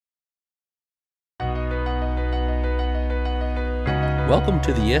Welcome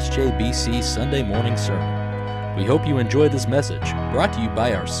to the SJBC Sunday Morning Sermon. We hope you enjoy this message, brought to you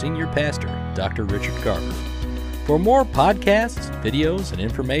by our senior pastor, Dr. Richard Carver. For more podcasts, videos, and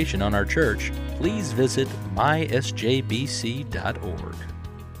information on our church, please visit mysjbc.org.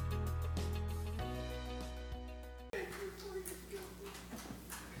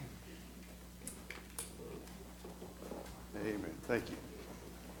 Amen. Thank you.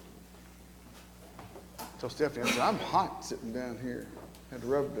 So Stephanie, I said, I'm hot sitting down here. I had to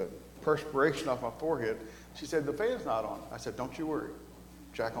rub the perspiration off my forehead. She said, the fan's not on. I said, don't you worry.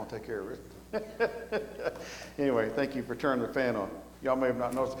 Jack will take care of it. Anyway, thank you for turning the fan on. Y'all may have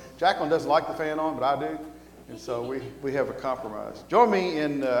not noticed. Jacqueline doesn't like the fan on, but I do. And so we have a compromise. Join me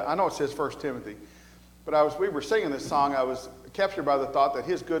in, I know it says 1 Timothy, but we were singing this song. I was captured by the thought that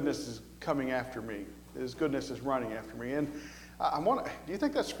His goodness is coming after me. His goodness is running after me. And do you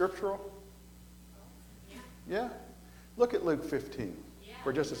think that's scriptural? Yeah? Look at Luke 15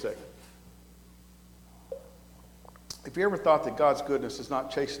 for just a second. If you ever thought that God's goodness is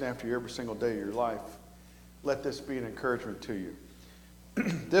not chasing after you every single day of your life, let this be an encouragement to you.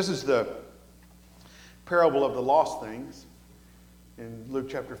 This is the parable of the lost things in Luke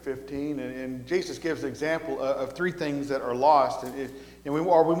chapter 15. And Jesus gives an example of three things that are lost. And we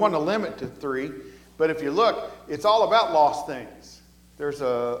want to limit to three. But if you look, it's all about lost things. There's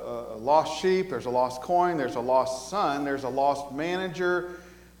a lost sheep, there's a lost coin, there's a lost son, there's a lost manager,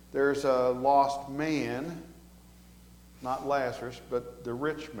 there's a lost man, not Lazarus, but the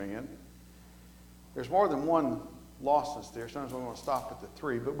rich man. There's more than one lostness there. Sometimes we want to stop at the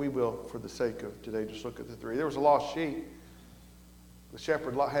three, but we will, for the sake of today, just look at the three. There was a lost sheep. The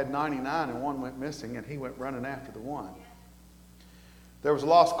shepherd had 99 and one went missing, and he went running after the one. There was a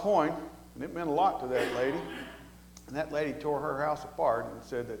lost coin, and it meant a lot to that lady. And that lady tore her house apart and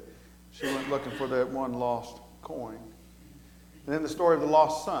said that she went looking for that one lost coin. And then the story of the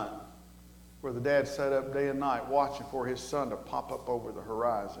lost son, where the dad sat up day and night watching for his son to pop up over the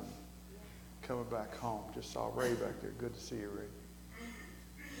horizon. Coming back home. Just saw Ray back there. Good to see you, Ray.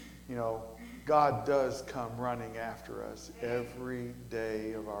 You know, God does come running after us every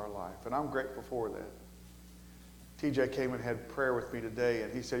day of our life. And I'm grateful for that. TJ came and had prayer with me today,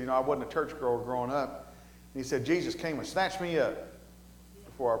 and he said, I wasn't a church girl growing up. And he said, Jesus came and snatched me up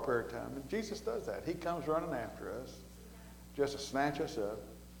before our prayer time. And Jesus does that. He comes running after us just to snatch us up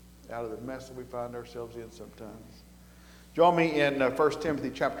out of the mess that we find ourselves in sometimes. Join me in 1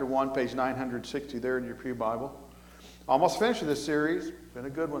 Timothy chapter 1, page 960 there in your pew Bible. Almost finished this series. Been a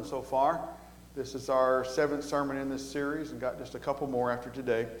good one so far. This is our 7th sermon in this series and got just a couple more after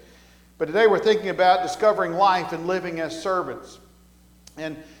today. But today we're thinking about discovering life and living as servants.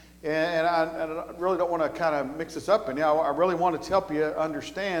 And I really don't want to kind of mix this up. And I really want to help you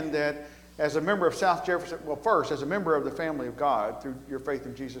understand that as a member of South Jefferson, well, first, as a member of the family of God through your faith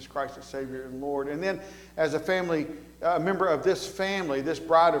in Jesus Christ as Savior and Lord, and then as a member of this family, this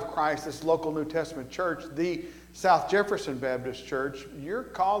bride of Christ, this local New Testament church, the South Jefferson Baptist Church, you're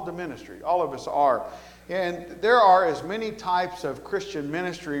called to ministry. All of us are. And there are as many types of Christian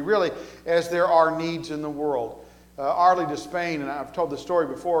ministry, really, as there are needs in the world. Arlie Despain, and I've told the story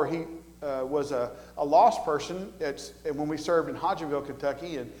before, he was a lost person when we served in Hodgenville,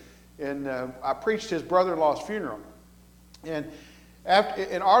 Kentucky, and I preached his brother-in-law's funeral. And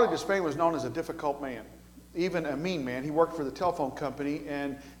Arlie Despain was known as a difficult man, even a mean man. He worked for the telephone company,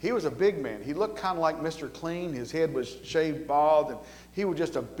 and he was a big man. He looked kind of like Mr. Clean. His head was shaved bald, and he was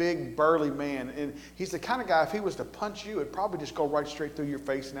just a big, burly man. And he's the kind of guy, if he was to punch you, it'd probably just go right straight through your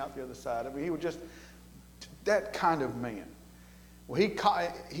face and out the other side. I mean, he would just... that kind of man. Well,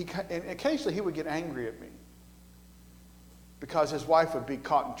 and occasionally he would get angry at me because his wife would be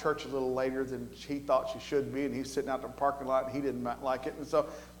caught in church a little later than he thought she should be, and he's sitting out in the parking lot and he didn't like it. And so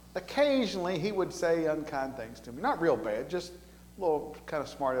occasionally he would say unkind things to me. Not real bad, just little kind of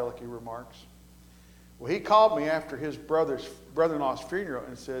smart-alecky remarks. Well, he called me after his brother-in-law's funeral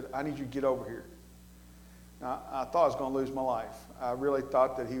and said, I need you to get over here. Now, I thought I was going to lose my life. I really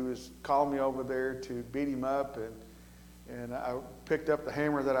thought that he was calling me over there to beat him up, and I picked up the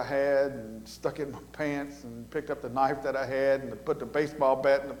hammer that I had and stuck it in my pants and picked up the knife that I had and put the baseball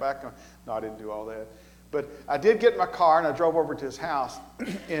bat in the back. No, I didn't do all that. But I did get in my car, and I drove over to his house,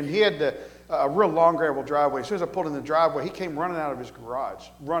 and he had a real long gravel driveway. As soon as I pulled in the driveway, he came running out of his garage,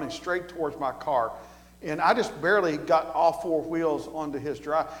 running straight towards my car. And I just barely got all four wheels onto his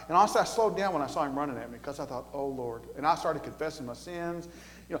drive. And honestly, I slowed down when I saw him running at me because I thought, oh, Lord. And I started confessing my sins,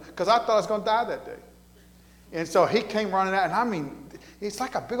 because I thought I was going to die that day. And so he came running out. And I mean, it's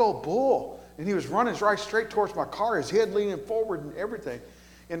like a big old bull. And he was running right straight towards my car, his head leaning forward and everything.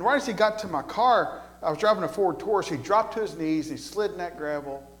 And right as he got to my car, I was driving a Ford Taurus, he dropped to his knees, he slid in that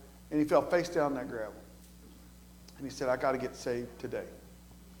gravel, and he fell face down in that gravel. And he said, I got to get saved today.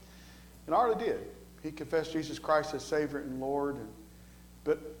 And Arlie did. He confessed Jesus Christ as Savior and Lord.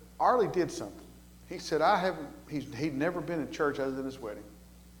 But Arlie did something. He said, he'd never been in church other than his wedding.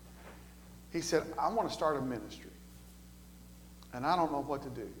 He said, I want to start a ministry. And I don't know what to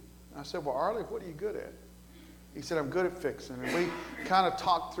do. And I said, well, Arlie, what are you good at? He said, I'm good at fixing. And we kind of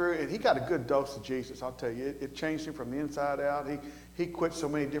talked through it. And he got a good dose of Jesus, I'll tell you. It changed him from the inside out. He quit so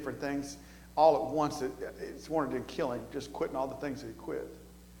many different things all at once that it's wanted to kill him, just quitting all the things that he quit.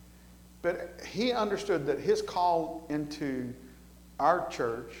 But he understood that his call into our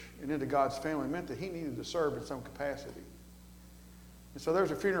church and into God's family meant that he needed to serve in some capacity. And so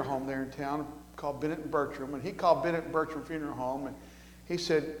there's a funeral home there in town called Bennett and Bertram, and he called Bennett and Bertram Funeral Home, and he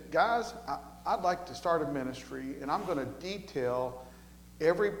said, guys, I'd like to start a ministry, and I'm going to detail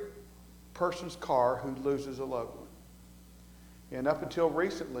every person's car who loses a loved one. And up until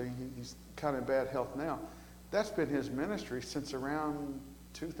recently, he's kind of in bad health now, that's been his ministry since around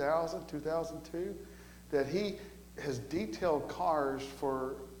 2000, 2002, that he has detailed cars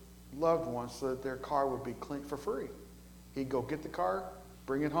for loved ones so that their car would be cleaned for free. He'd go get the car,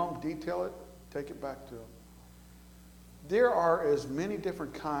 bring it home, detail it, take it back to them. There are as many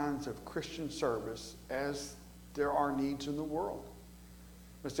different kinds of Christian service as there are needs in the world.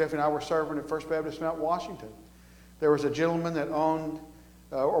 Miss Stephanie and I were serving at First Baptist Mount Washington. There was a gentleman that owned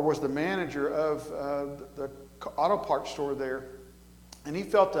or was the manager of the auto parts store there. And he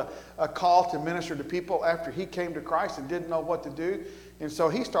felt a call to minister to people after he came to Christ and didn't know what to do. And so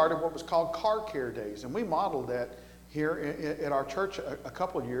he started what was called Car Care Days. And we modeled that here at our church a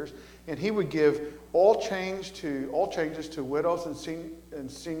couple of years. And he would give oil changes to widows and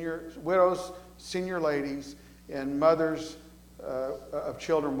senior ladies, and mothers of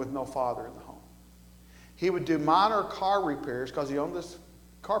children with no father in the home. He would do minor car repairs, because he owned this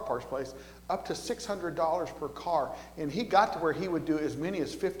car parts place, up to $600 per car. And he got to where he would do as many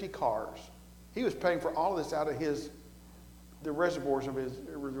as 50 cars. He was paying for all of this out of the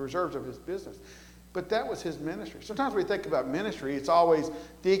reserves of his business. But that was his ministry. Sometimes we think about ministry, it's always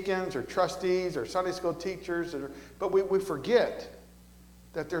deacons or trustees or Sunday school teachers, but we forget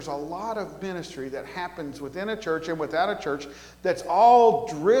that there's a lot of ministry that happens within a church and without a church that's all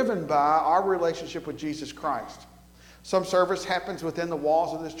driven by our relationship with Jesus Christ. Some service happens within the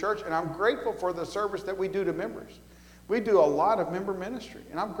walls of this church, and I'm grateful for the service that we do to members. We do a lot of member ministry,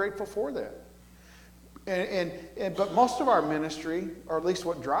 and I'm grateful for that. But most of our ministry, or at least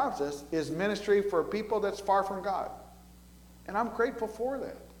what drives us, is ministry for people that's far from God. And I'm grateful for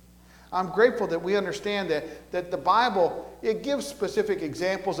that. I'm grateful that we understand that the Bible, it gives specific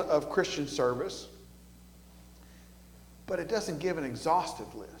examples of Christian service, but it doesn't give an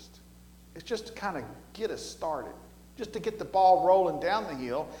exhaustive list. It's just to kind of get us started, just to get the ball rolling down the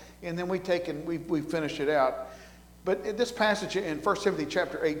hill, and then we finish it out. But in this passage in 1 Timothy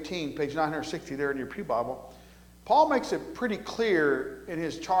chapter 18, page 960 there in your pew Bible, Paul makes it pretty clear in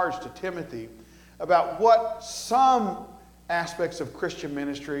his charge to Timothy about what some aspects of Christian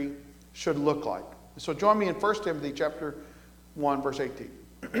ministry should look like. So join me in 1 Timothy chapter 1, verse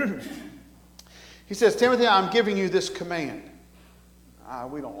 18. He says, Timothy, I'm giving you this command.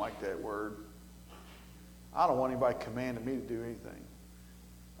 We don't like that word. I don't want anybody commanding me to do anything.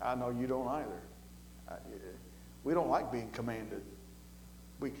 I know you don't either. We don't like being commanded.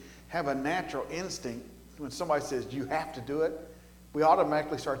 We have a natural instinct when somebody says, you have to do it, we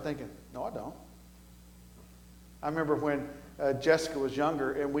automatically start thinking, no, I don't. I remember when Jessica was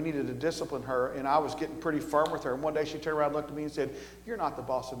younger and we needed to discipline her, and I was getting pretty firm with her. And one day she turned around and looked at me and said, you're not the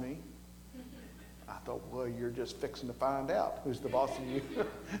boss of me. I thought, well, you're just fixing to find out who's the boss of you.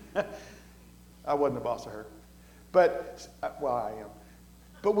 I wasn't the boss of her. But, well, I am.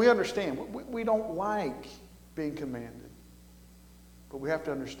 But we understand. We don't like being commanded. But we have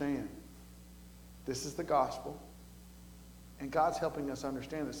to understand this is the gospel. And God's helping us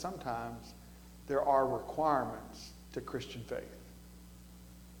understand that sometimes there are requirements to Christian faith.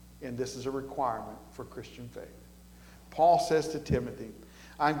 And this is a requirement for Christian faith. Paul says to Timothy,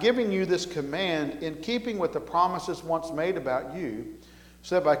 I'm giving you this command in keeping with the promises once made about you,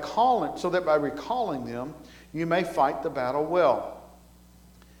 so that by recalling them, you may fight the battle well.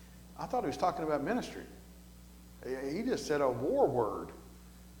 I thought he was talking about ministry. He just said a war word.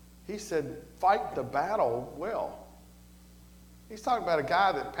 He said, fight the battle well. He's talking about a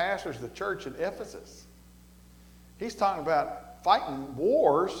guy that pastors the church in Ephesus. He's talking about fighting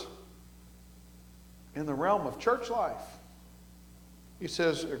wars in the realm of church life. He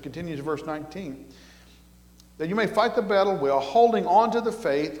says, or continues in verse 19, that you may fight the battle well, holding on to the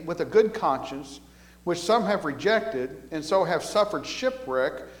faith with a good conscience, which some have rejected, and so have suffered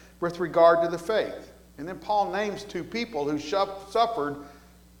shipwreck with regard to the faith. And then Paul names two people who suffered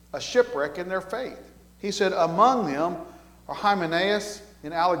a shipwreck in their faith. He said, among them are Hymenaeus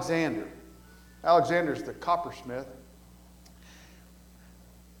and Alexander. Alexander's the coppersmith.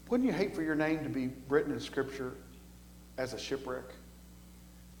 Wouldn't you hate for your name to be written in Scripture as a shipwreck?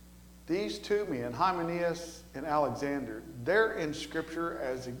 These two men, Hymenaeus and Alexander, they're in Scripture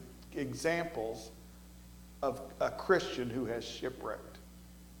as examples of a Christian who has shipwrecked.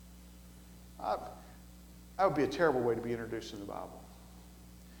 That would be a terrible way to be introduced in the Bible.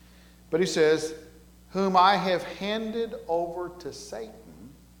 But he says, whom I have handed over to Satan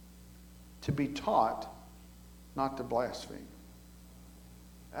to be taught not to blaspheme.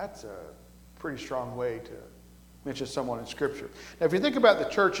 That's a pretty strong way to mention someone in Scripture. Now, if you think about the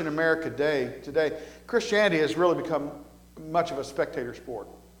church in America today, Christianity has really become much of a spectator sport.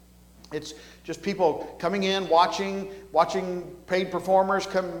 It's just people coming in, watching paid performers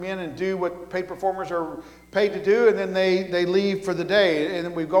come in and do what paid performers are paid to do, and then they leave for the day. And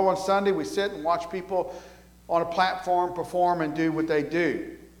then we go on Sunday, we sit and watch people on a platform perform and do what they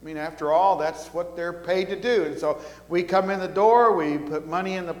do. I mean, after all, that's what they're paid to do. And so we come in the door, we put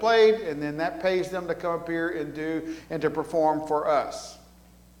money in the plate, and then that pays them to come up here and do and to perform for us.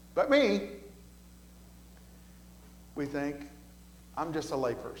 But me, we think, I'm just a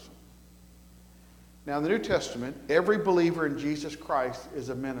layperson. Now, in the New Testament, every believer in Jesus Christ is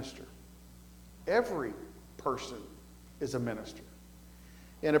a minister. Every person is a minister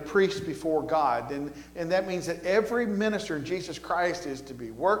and a priest before God. And that means that every minister in Jesus Christ is to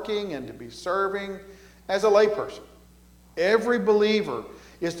be working and to be serving as a layperson. Every believer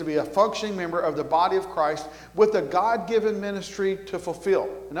is to be a functioning member of the body of Christ with a God-given ministry to fulfill.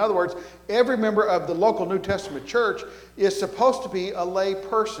 In other words, every member of the local New Testament church is supposed to be a lay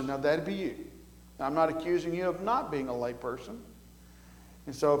person. Now, that'd be you. Now, I'm not accusing you of not being a lay person.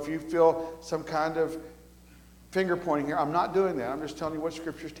 And so if you feel some kind of finger pointing here, I'm not doing that. I'm just telling you what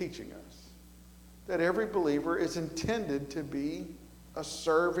Scripture is teaching us. That every believer is intended to be a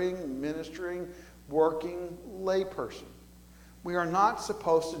serving, ministering, working lay person. We are not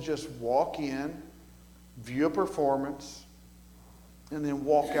supposed to just walk in, view a performance, and then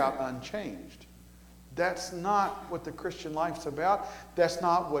walk out unchanged. That's not what the Christian life's about. That's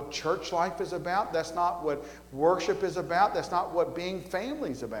not what church life is about. That's not what worship is about. That's not what being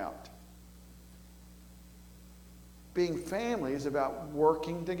family is about. Being family is about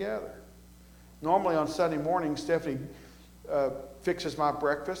working together. Normally on Sunday morning, Stephanie fixes my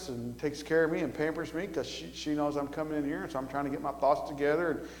breakfast and takes care of me and pampers me because she knows I'm coming in here. And so I'm trying to get my thoughts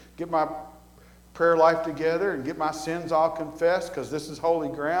together and get my prayer life together and get my sins all confessed because this is holy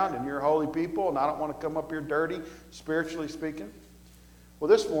ground and you're holy people and I don't want to come up here dirty, spiritually speaking. Well,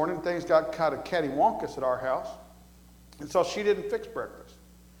 this morning things got kind of cattywampus at our house, and so she didn't fix breakfast.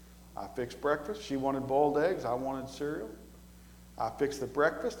 I fixed breakfast. She wanted boiled eggs. I wanted cereal. I fixed the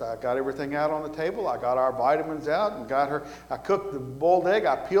breakfast. I got everything out on the table. I got our vitamins out and got her. I cooked the boiled egg.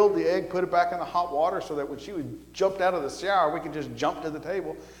 I peeled the egg, put it back in the hot water so that when she jumped out of the shower, we could just jump to the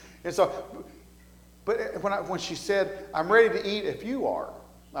table. And so, but when she said, I'm ready to eat if you are,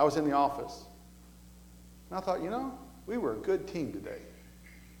 I was in the office. And I thought, we were a good team today.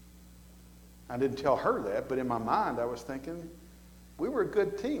 I didn't tell her that, but in my mind I was thinking, we were a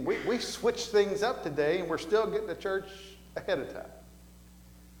good team. We switched things up today and we're still getting to church ahead of time.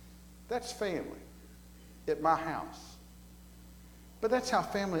 That's family at my house. But that's how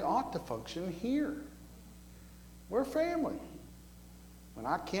family ought to function here. We're family. When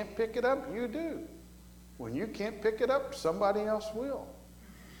I can't pick it up, you do. When you can't pick it up, somebody else will.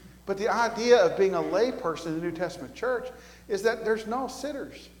 But the idea of being a lay person in the New Testament church is that there's no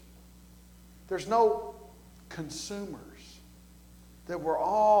sitters. There's no consumers. That we're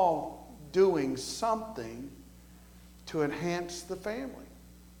all doing something to enhance the family.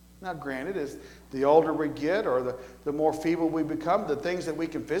 Now, granted, as the older we get or the more feeble we become, the things that we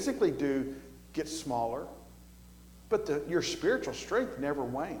can physically do get smaller. But your spiritual strength never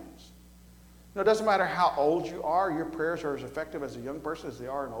wanes. It doesn't matter how old you are, your prayers are as effective as a young person as they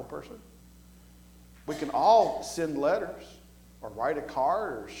are an old person. We can all send letters or write a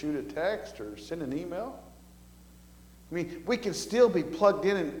card or shoot a text or send an email. I mean, we can still be plugged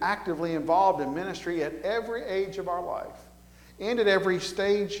in and actively involved in ministry at every age of our life and at every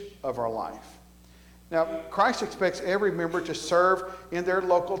stage of our life. Now, Christ expects every member to serve in their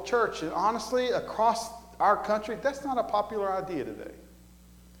local church. And honestly, across our country, that's not a popular idea today.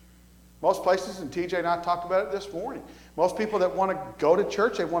 Most places, and TJ and I talked about it this morning, most people that want to go to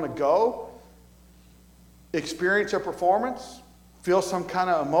church, they want to go, experience a performance, feel some kind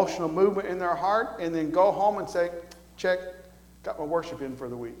of emotional movement in their heart, and then go home and say, check, got my worship in for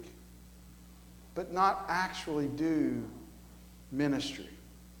the week. But not actually do ministry.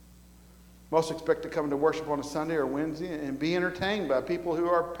 Most expect to come to worship on a Sunday or Wednesday and be entertained by people who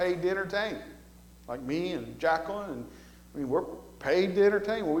are paid to entertain. Like me and Jacqueline. And we're paid to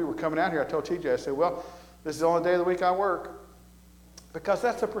entertain. When we were coming out here, I told TJ, I said, well, this is the only day of the week I work. Because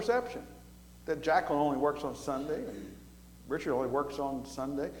that's a perception. That Jacqueline only works on Sunday and Richard only works on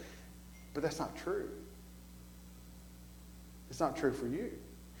Sunday. But that's not true. It's not true for you.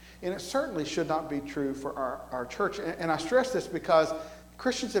 And it certainly should not be true for our church. And I stress this because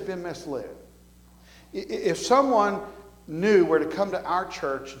Christians have been misled. If someone knew where to come to our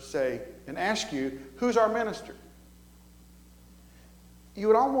church and say, and ask you, who's our minister? You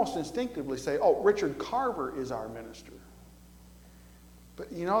would almost instinctively say, oh, Richard Carver is our minister.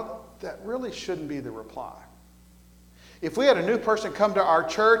 But you know, that really shouldn't be the reply. If we had a new person come to our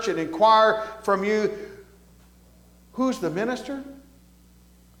church and inquire from you, who's the minister?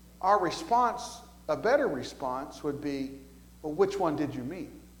 Our response, a better response would be, well, which one did you meet?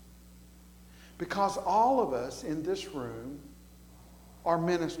 Because all of us in this room are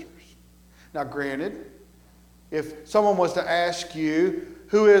ministers. Now, granted, if someone was to ask you,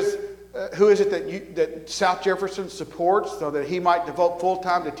 who is it that South Jefferson supports so that he might devote full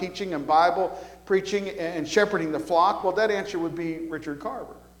time to teaching and Bible preaching and shepherding the flock, well, that answer would be Richard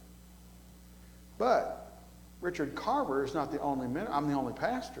Carver. But Richard Carver is not the only minister. I'm the only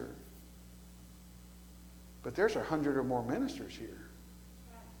pastor. But there's 100 or more ministers here,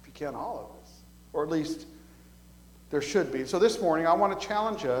 if you count all of us. Or at least there should be. So this morning I want to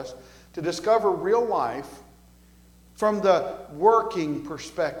challenge us to discover real life from the working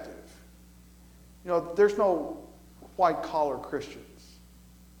perspective. You know, there's no white-collar Christians.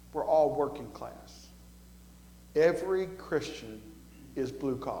 We're all working class. Every Christian is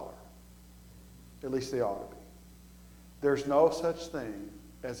blue-collar. At least they ought to be. There's no such thing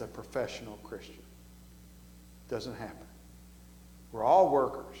as a professional Christian. Doesn't happen. We're all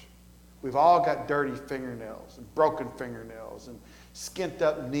workers. We've all got dirty fingernails and broken fingernails and skint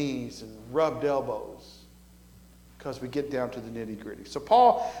up knees and rubbed elbows because we get down to the nitty-gritty. So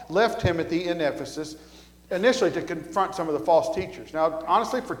Paul left Timothy in Ephesus initially to confront some of the false teachers. Now,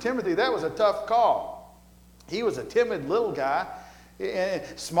 honestly, for Timothy, that was a tough call. He was a timid little guy,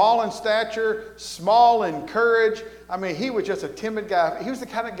 small in stature, small in courage. I mean, he was just a timid guy. He was the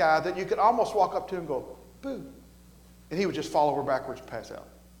kind of guy that you could almost walk up to and go, boo. And he would just fall over backwards and pass out.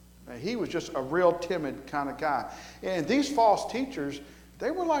 And he was just a real timid kind of guy. And these false teachers, they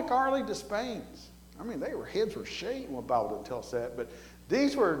were like Arlie Despains. I mean, their heads were shaking. Well, the Bible doesn't tell us that. But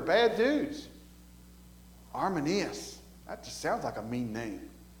these were bad dudes. Arminius. That just sounds like a mean name.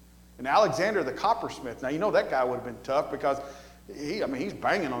 And Alexander the coppersmith. Now, you know that guy would have been tough because he's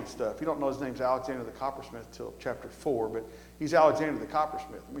banging on stuff. You don't know his name's Alexander the coppersmith until chapter 4, but he's Alexander the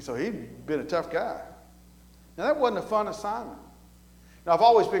coppersmith. So he'd been a tough guy. Now, that wasn't a fun assignment. Now, I've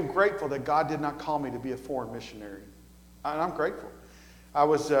always been grateful that God did not call me to be a foreign missionary. And I'm grateful. I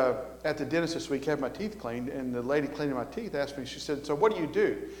was at the dentist this week, had my teeth cleaned, and the lady cleaning my teeth asked me, she said, so what do you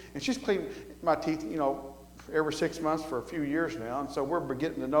do? And she's cleaned my teeth, every 6 months for a few years now. And so we're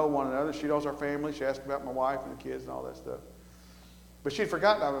getting to know one another. She knows our family. She asked about my wife and the kids and all that stuff. But she'd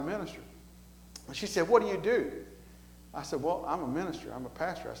forgotten I'm a minister. And she said, what do you do? I said, well, I'm a minister. I'm a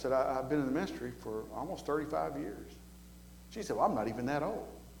pastor. I said, I've been in the ministry for almost 35 years. She said, well, I'm not even that old.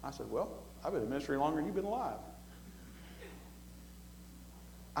 I said, well, I've been in ministry longer than you've been alive.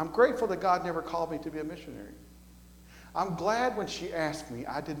 I'm grateful that God never called me to be a missionary. I'm glad when she asked me,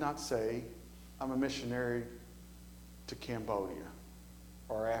 I did not say I'm a missionary to Cambodia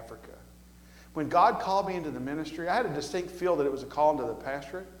or Africa. When God called me into the ministry, I had a distinct feel that it was a call into the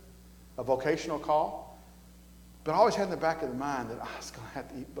pastorate, a vocational call. But I always had in the back of the mind that I was going to have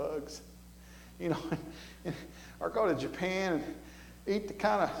to eat bugs. Or go to Japan and eat the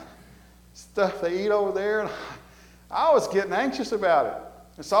kind of stuff they eat over there. And I was getting anxious about it.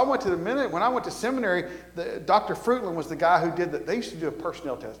 And so I went to when I went to seminary, Dr. Fruitland was the guy who did that. They used to do a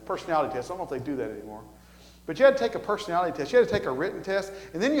personality test. I don't know if they do that anymore. But you had to take a personality test. You had to take a written test.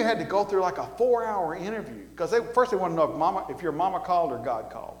 And then you had to go through like a 4-hour interview. Because first they wanted to know if your mama called or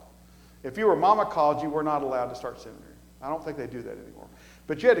God called. If you were mama called, you were not allowed to start seminary. I don't think they do that anymore.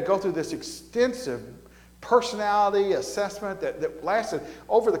 But you had to go through this extensive personality assessment that lasted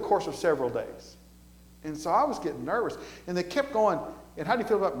over the course of several days. And so I was getting nervous. And they kept going, and how do you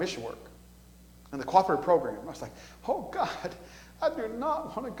feel about mission work and the cooperative program? I was like, oh God, I do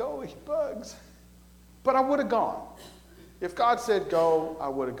not want to go eat bugs. But I would have gone. If God said go, I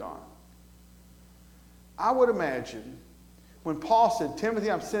would have gone. I would imagine when Paul said,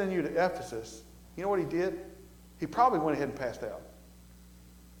 Timothy, I'm sending you to Ephesus, you know what he did? He probably went ahead and passed out.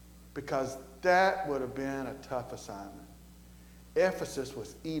 Because that would have been a tough assignment. Ephesus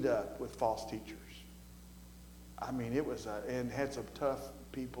was eat up with false teachers. I mean, it was, and had some tough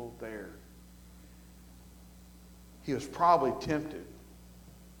people there. He was probably tempted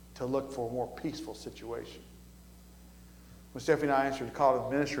to look for a more peaceful situation. When Stephanie and I answered the call to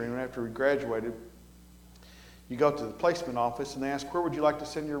ministry, and after we graduated, you go to the placement office and they ask, where would you like to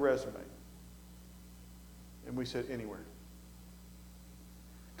send your resume? And we said, anywhere.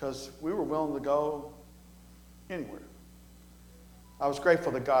 Because we were willing to go anywhere. I was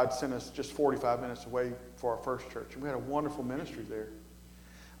grateful that God sent us just 45 minutes away for our first church. And we had a wonderful ministry there.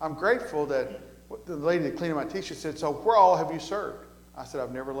 I'm grateful that the lady that cleaned my t-shirt said, so where all have you served? I said,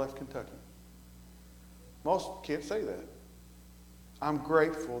 I've never left Kentucky. Most can't say that. I'm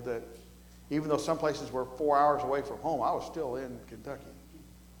grateful that even though some places were 4 hours away from home, I was still in Kentucky.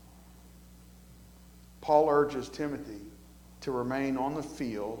 Paul urges Timothy to remain on the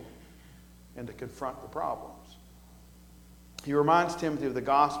field and to confront the problems. He reminds Timothy of the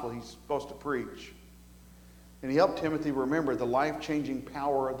gospel he's supposed to preach. And he helped Timothy remember the life-changing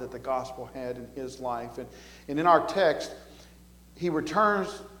power that the gospel had in his life. And in our text, he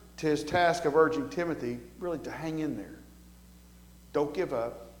returns to his task of urging Timothy really to hang in there. Don't give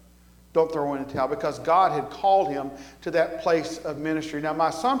up. Don't throw in the towel, because God had called him to that place of ministry. Now, my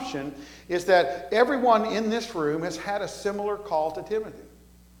assumption is that everyone in this room has had a similar call to Timothy.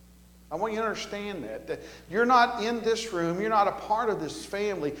 I want you to understand that you're not in this room, you're not a part of this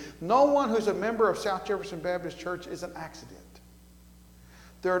family. No one who's a member of South Jefferson Baptist Church is an accident.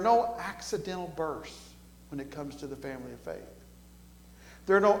 There are no accidental births when it comes to the family of faith.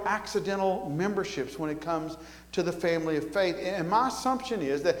 There are no accidental memberships when it comes to the family of faith. And my assumption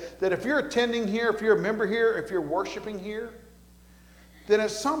is that if you're attending here, if you're a member here, if you're worshiping here, then at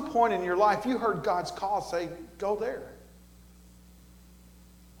some point in your life you heard God's call say, go there.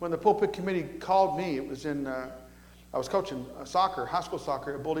 When the pulpit committee called me, it was I was coaching soccer, high school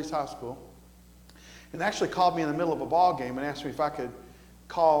soccer at Bull East High School. And they actually called me in the middle of a ball game and asked me if I could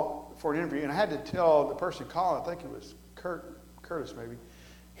call for an interview. And I had to tell the person calling, I think it was Curtis maybe,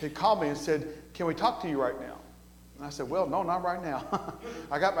 he called me and said, can we talk to you right now? And I said, well, no, not right now.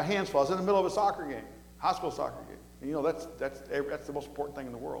 I got my hands full. I was in the middle of a soccer game, high school soccer game. And you know, that's the most important thing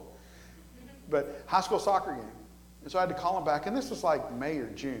in the world. But high school soccer game. And so I had to call him back. And this was like May or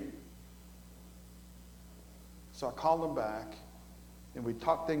June. So I called him back, and we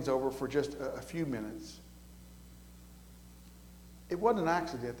talked things over for just a few minutes. It wasn't an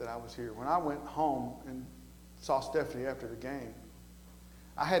accident that I was here. When I went home and saw Stephanie after the game,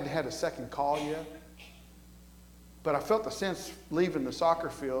 I hadn't had a second call yet. But I felt the sense leaving the soccer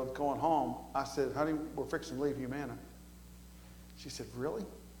field, going home. I said, honey, we're fixing to leave Humana. She said, really?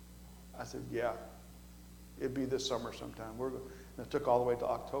 I said, yeah. It'd be this summer sometime. And it took all the way to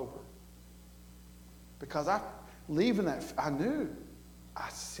October. Because leaving that, I knew. I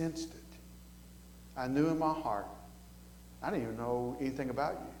sensed it. I knew in my heart. I didn't even know anything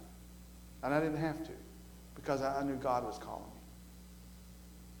about you. And I didn't have to. Because I knew God was calling me.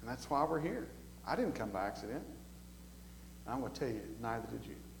 And that's why we're here. I didn't come by accident. And I'm going to tell you, neither did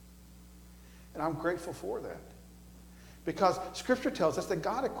you. And I'm grateful for that. Because Scripture tells us that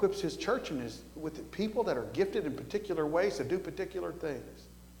God equips His church with people that are gifted in particular ways to do particular things.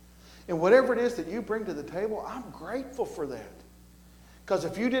 And whatever it is that you bring to the table, I'm grateful for that. Because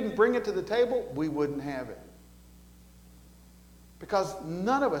if you didn't bring it to the table, we wouldn't have it. Because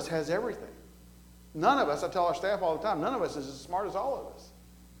none of us has everything. None of us, I tell our staff all the time, none of us is as smart as all of us.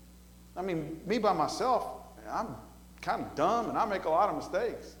 I mean, me by myself, I'm kind of dumb and I make a lot of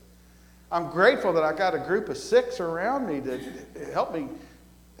mistakes. I'm grateful that I got a group of 6 around me to help me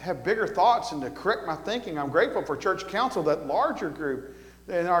have bigger thoughts and to correct my thinking. I'm grateful for church council, that larger group,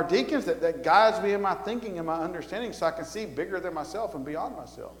 and our deacons that guides me in my thinking and my understanding so I can see bigger than myself and beyond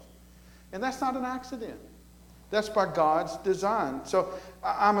myself. And that's not an accident. That's by God's design. So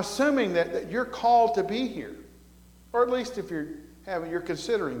I'm assuming that you're called to be here. Or at least if you're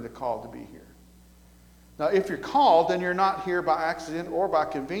considering the call to be here. Now, if you're called, then you're not here by accident or by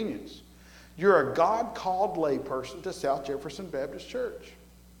convenience. You're a God-called layperson to South Jefferson Baptist Church.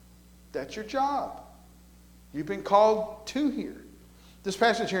 That's your job. You've been called to here. This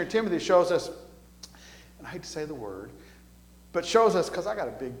passage here in Timothy shows us, and I hate to say the word, but shows us, because I got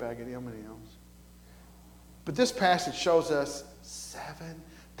a big bag of M&Ms, but this passage shows us 7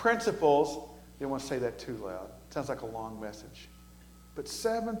 principles. Didn't want to say that too loud. Sounds like a long message. But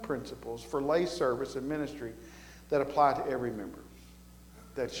 7 principles for lay service and ministry that apply to every member.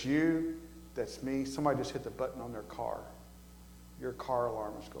 That's you, that's me. Somebody just hit the button on their car. Your car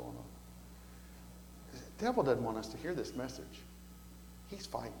alarm is going on. The devil doesn't want us to hear this message. He's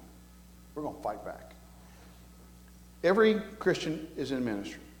fighting. We're going to fight back. Every Christian is in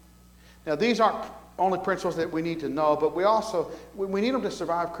ministry. Now, these aren't only principles that we need to know, but we need them to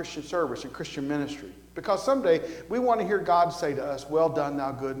survive Christian service and Christian ministry. Because someday we want to hear God say to us, well done,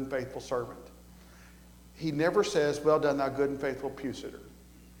 thou good and faithful servant. He never says, well done, thou good and faithful pew sitter.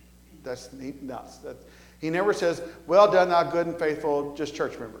 That's nuts. He never says, well done, thou good and faithful just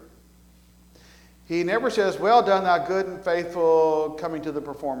church member. He never says, well done, thou good and faithful coming to the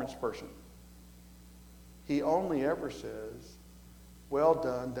performance person. He only ever says, well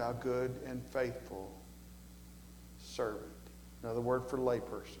done, thou good and faithful servant. Another word for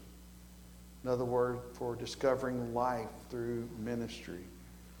layperson. Another word for discovering life through ministry.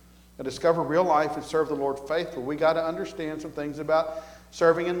 To discover real life and serve the Lord faithfully, we got to understand some things about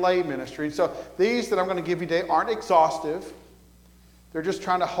serving in lay ministry. And so these that I'm going to give you today aren't exhaustive. They're just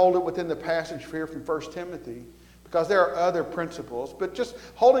trying to hold it within the passage here from 1 Timothy, because there are other principles. But just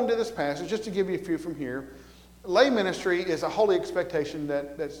holding to this passage, just to give you a few from here, lay ministry is a holy expectation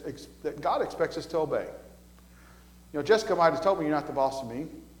that God expects us to obey. You know, Jessica might have told me, you're not the boss of me.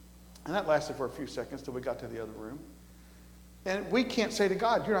 And that lasted for a few seconds till we got to the other room. And we can't say to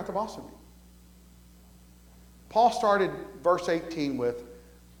God, you're not the boss of me. Paul started verse 18 with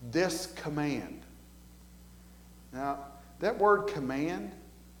this command. Now, that word command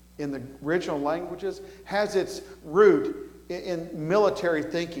in the original languages has its root in military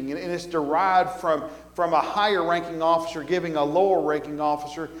thinking, and it's derived from a higher ranking officer giving a lower ranking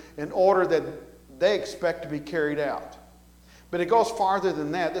officer an order that they expect to be carried out. But it goes farther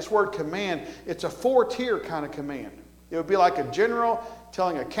than that. This word command, it's a 4-tier kind of command. It would be like a general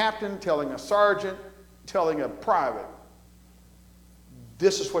telling a captain, telling a sergeant, telling a private,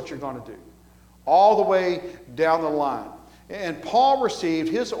 this is what you're going to do, all the way down the line. And Paul received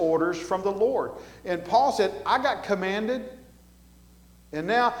his orders from the Lord. And Paul said, I got commanded, and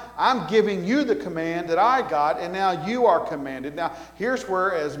now I'm giving you the command that I got, and now you are commanded. Now, here's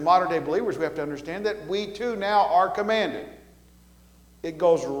where, as modern-day believers, we have to understand that we too now are commanded. It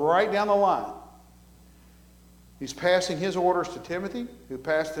goes right down the line. He's passing his orders to Timothy, who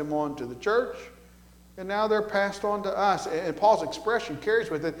passed them on to the church, and now they're passed on to us. And Paul's expression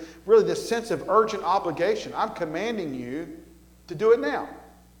carries with it really this sense of urgent obligation. I'm commanding you to do it now,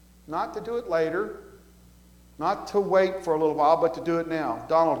 not to do it later, not to wait for a little while, but to do it now.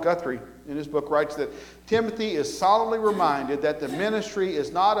 Donald Guthrie, in his book, writes that Timothy is solemnly reminded that the ministry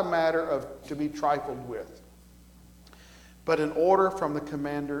is not a matter to be trifled with, but an order from the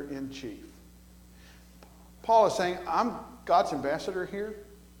commander-in-chief. Paul is saying, I'm God's ambassador here,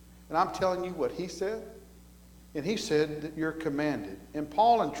 and I'm telling you what he said. And he said that you're commanded. And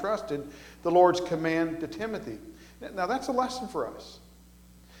Paul entrusted the Lord's command to Timothy. Now that's a lesson for us.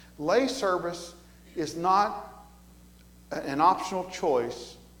 Lay service is not an optional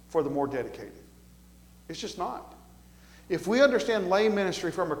choice for the more dedicated. It's just not. If we understand lay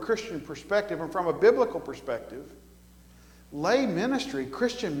ministry from a Christian perspective and from a biblical perspective, lay ministry,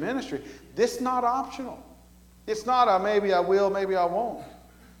 Christian ministry, this is not optional. It's not a maybe I will, maybe I won't.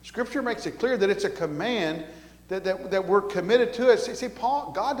 Scripture makes it clear that it's a command that we're committed to it. See,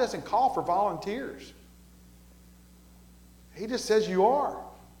 God doesn't call for volunteers. He just says you are,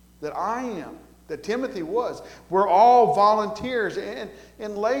 that I am, that Timothy was. We're all volunteers. And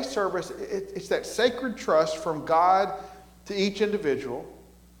in lay service, it's that sacred trust from God to each individual,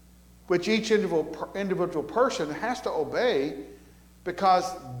 which each individual person has to obey,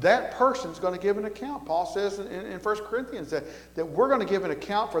 because that person's going to give an account. Paul says in 1 Corinthians that we're going to give an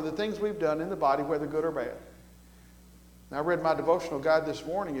account for the things we've done in the body, whether good or bad. Now, I read my devotional guide this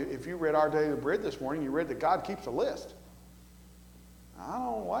morning. If you read Our Daily Bread this morning, you read that God keeps a list. I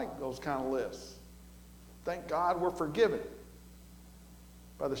don't like those kind of lists. Thank God we're forgiven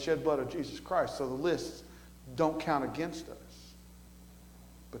by the shed blood of Jesus Christ, so the lists don't count against us.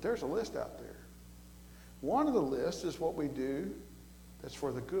 But there's a list out there. One of the lists is what we do that's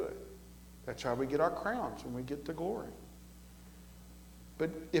for the good. That's how we get our crowns when we get to glory. But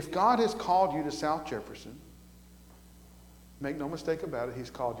if God has called you to South Jefferson, make no mistake about it,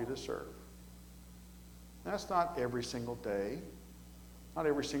 he's called you to serve. That's not every single day, not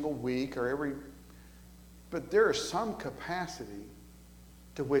every single week, but there is some capacity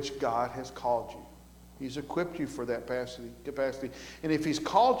to which God has called you. He's equipped you for that capacity. And if he's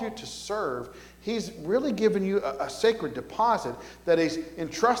called you to serve, he's really given you a sacred deposit that is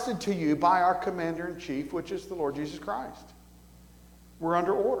entrusted to you by our commander-in-chief, which is the Lord Jesus Christ. We're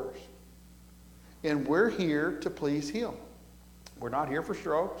under orders. And we're here to please him. We're not here for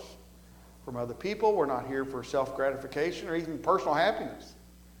strokes. from other people. We're not here for self-gratification or even personal happiness.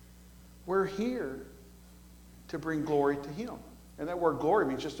 We're here to bring glory to Him. And that word glory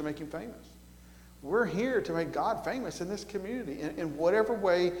means just to make Him famous. We're here to make God famous in this community in whatever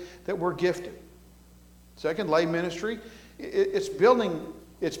way that we're gifted. Second, lay ministry. It's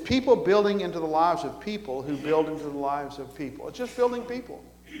people building into the lives of people who build into the lives of people. It's just building people.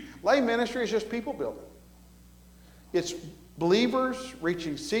 Lay ministry is just people building. It's believers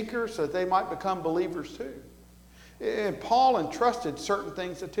reaching seekers so that they might become believers too. And Paul entrusted certain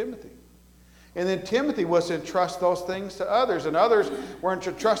things to Timothy. And then Timothy was to entrust those things to others. And others were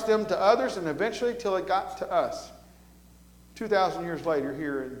to trust them to others. And eventually till it got to us. 2,000 years later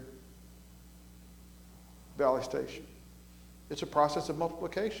here in Valley Station. It's a process of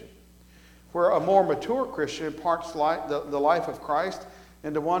multiplication. Where a more mature Christian imparts the life of Christ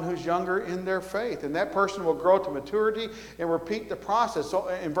into one who's younger in their faith. And that person will grow to maturity and repeat the process. So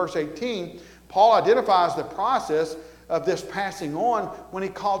in verse 18, Paul identifies the process of this passing on when he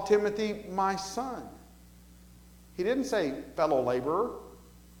called Timothy my son. He didn't say fellow laborer.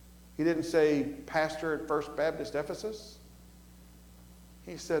 He didn't say pastor at First Baptist Ephesus.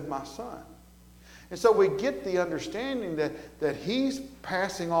 He said my son. And so we get the understanding that he's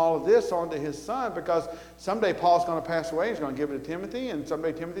passing all of this on to his son, because someday Paul's going to pass away. He's going to give it to Timothy, and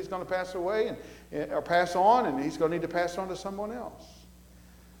someday Timothy's going to pass away or pass on, and he's going to need to pass on to someone else.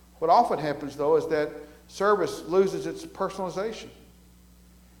 What often happens, though, is that service loses its personalization.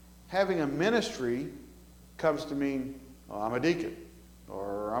 Having a ministry comes to mean, well, I'm a deacon,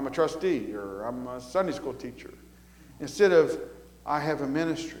 or I'm a trustee, or I'm a Sunday school teacher, instead of I have a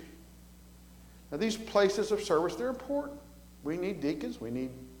ministry. Now, these places of service, they're important. We need deacons, we need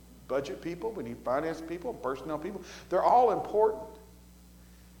budget people, we need finance people, personnel people. They're all important.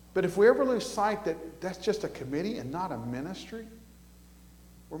 But if we ever lose sight that that's just a committee and not a ministry,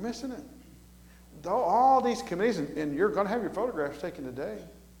 we're missing it. Though all these committees, and you're going to have your photographs taken today,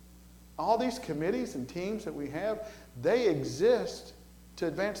 all these committees and teams that we have, they exist to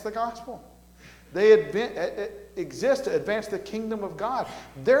advance the gospel. They exist to advance the kingdom of God.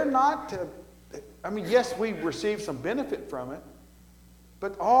 They're not to, yes, we receive some benefit from it,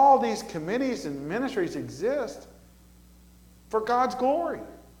 but all these committees and ministries exist for God's glory.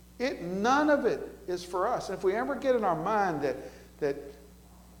 None of it is for us. And if we ever get in our mind that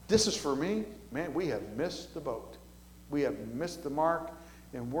this is for me, man, we have missed the boat. We have missed the mark,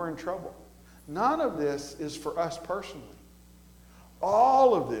 and we're in trouble. None of this is for us personally.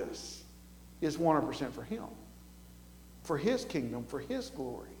 All of this is 100% for Him, for His kingdom, for His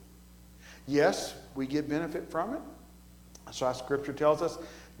glory. Yes, we get benefit from it. That's why Scripture tells us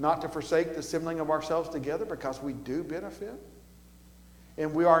not to forsake the assembling of ourselves together, because we do benefit.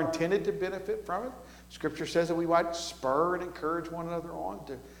 And we are intended to benefit from it. Scripture says that we might spur and encourage one another on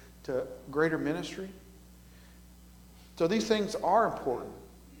to greater ministry. So these things are important.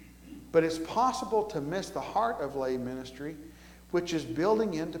 But it's possible to miss the heart of lay ministry, which is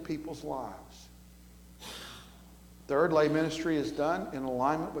building into people's lives. Third, lay ministry is done in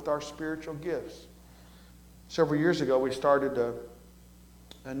alignment with our spiritual gifts. Several years ago, we started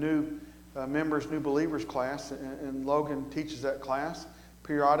a new new believers class, and Logan teaches that class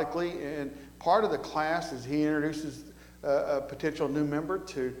periodically. And part of the class is he introduces a potential new member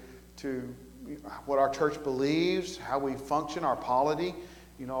to what our church believes, how we function, our polity,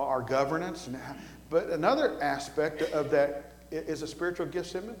 our governance. But another aspect of that is a spiritual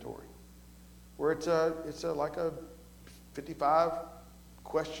gifts inventory, where it's like a 55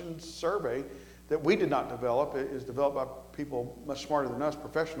 questions survey that we did not develop. It is developed by people much smarter than us,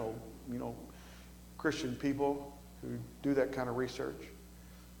 professional, Christian people who do that kind of research.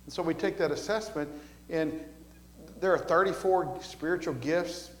 And so we take that assessment, and there are 34 spiritual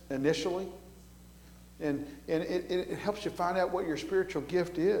gifts initially. And it helps you find out what your spiritual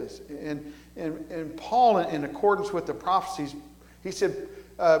gift is. And Paul, in accordance with the prophecies, he said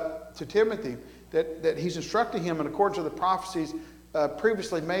to Timothy that he's instructing him in accordance with the prophecies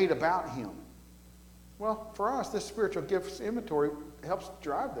previously made about him. Well, for us, this spiritual gifts inventory helps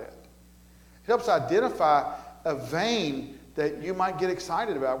drive that. It helps identify a vein that you might get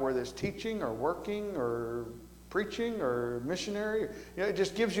excited about, whether it's teaching or working or preaching or missionary. It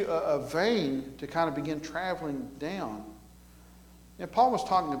just gives you a vein to kind of begin traveling down. And Paul was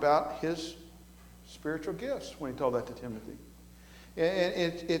talking about his spiritual gifts when he told that to Timothy.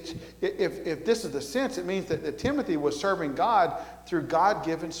 And if this is the sense, it means that Timothy was serving God through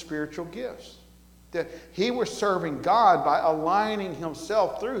God-given spiritual gifts. That he was serving God by aligning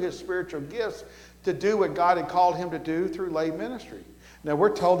himself through his spiritual gifts to do what God had called him to do through lay ministry. Now,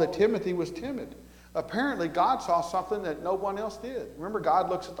 we're told that Timothy was timid. Apparently, God saw something that no one else did. Remember, God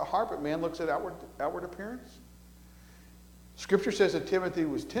looks at the heart, but man looks at outward appearance. Scripture says that Timothy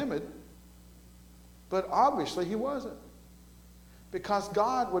was timid, but obviously he wasn't. Because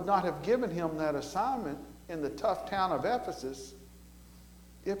God would not have given him that assignment in the tough town of Ephesus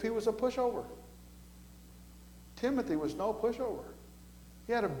if he was a pushover. Timothy was no pushover.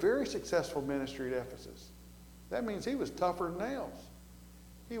 He had a very successful ministry at Ephesus. That means he was tougher than nails.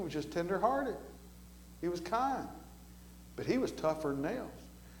 He was just tender-hearted. He was kind. But he was tougher than nails.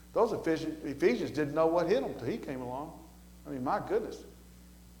 Those Ephesians didn't know what hit him until he came along. I mean, my goodness.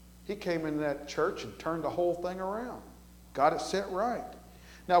 He came into that church and turned the whole thing around. Got it set right.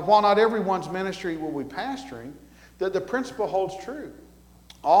 Now, while not everyone's ministry will be pastoring, the principle holds true.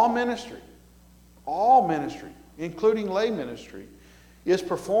 All ministry, including lay ministry, is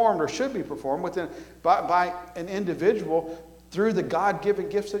performed or should be performed by an individual through the God-given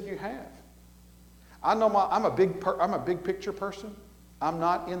gifts that you have. I know I'm a big picture person. I'm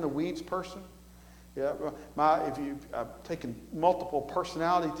not in the weeds person. Yeah, I've taken multiple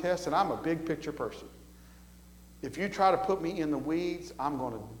personality tests, and I'm a big picture person. If you try to put me in the weeds, I'm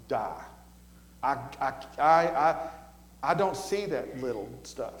going to die. I don't see that little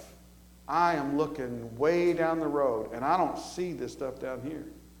stuff. I am looking way down the road, and I don't see this stuff down here.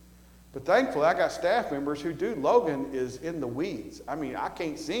 But thankfully, I got staff members who do. Logan is in the weeds. I mean, I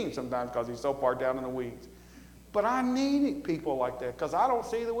can't see him sometimes because he's so far down in the weeds. But I need people like that because I don't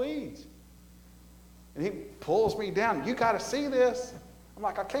see the weeds. And he pulls me down. You got to see this. I'm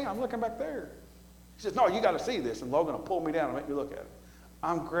like, I can't. I'm looking back there. He says, no, you got to see this. And Logan will pull me down and make me look at it.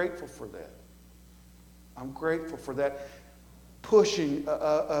 I'm grateful for that. I'm grateful for that pushing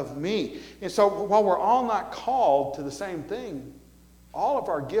of me. And so while we're all not called to the same thing, all of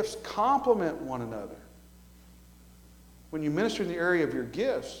our gifts complement one another. When you minister in the area of your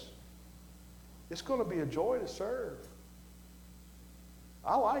gifts, it's going to be a joy to serve.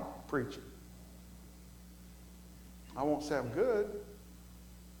 I like preaching. I won't say I'm good,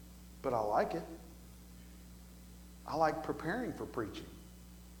 but I like it. I like preparing for preaching.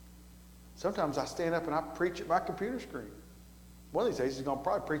 Sometimes I stand up and I preach at my computer screen. One of these days he's going to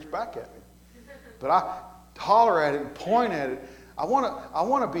probably preach back at me. But I holler at it and point at it. I want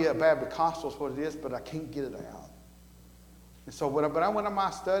to be a Baptist Costal is what it is, but I can't get it out. And so when I went to my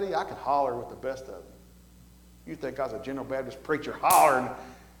study, I could holler with the best of them. You think I was a General Baptist preacher hollering.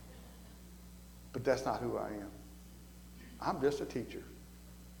 But that's not who I am. I'm just a teacher.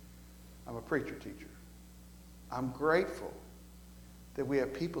 I'm a preacher teacher. I'm grateful that we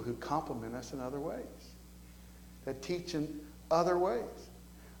have people who compliment us in other ways, that teach in other ways.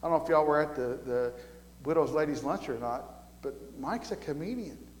 I don't know if y'all were at the Widows Ladies Lunch or not, but Mike's a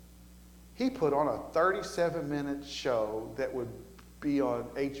comedian. He put on a 37-minute show that would be on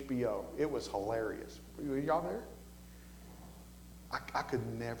HBO. It was hilarious. Were y'all there? I could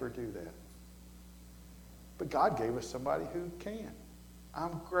never do that. But God gave us somebody who can.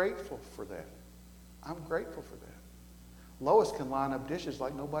 I'm grateful for that. I'm grateful for that. Lois can line up dishes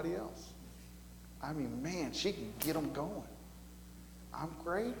like nobody else. I mean, man, she can get them going. I'm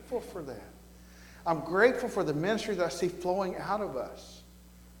grateful for that. I'm grateful for the ministry that I see flowing out of us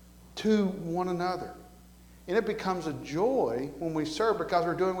to one another. And it becomes a joy when we serve because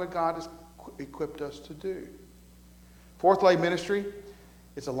we're doing what God has equipped us to do. Fourth lay ministry,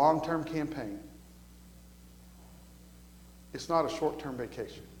 it's a long-term campaign. It's not a short-term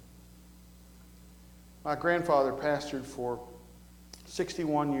vacation. My grandfather pastored for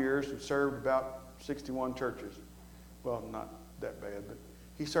 61 years and served about 61 churches. Well, not that bad, but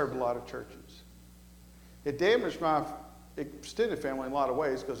he served a lot of churches. It damaged my extended family in a lot of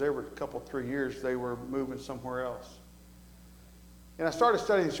ways because every couple, 3 years they were moving somewhere else. And I started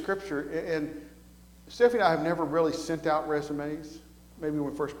studying Scripture, and Stephanie and I have never really sent out resumes. Maybe when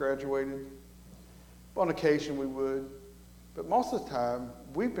we first graduated. On occasion we would. But most of the time,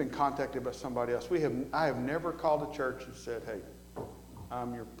 we've been contacted by somebody else. I have never called a church and said, hey,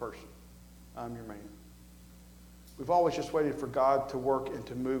 I'm your person. I'm your man. We've always just waited for God to work and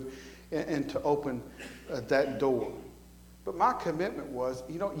to move and to open that door. But my commitment was,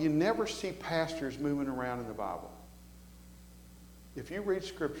 you never see pastors moving around in the Bible. If you read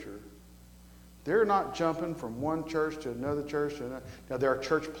Scripture, they're not jumping from one church to another church. Now, there are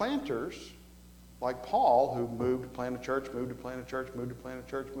church planters, like Paul, who moved to plant a church, moved to plant a church, moved to plant a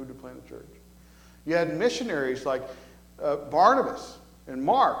church, moved to plant a church. You had missionaries like Barnabas and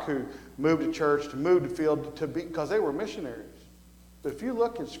Mark, who moved to church, to move to field, because they were missionaries. But if you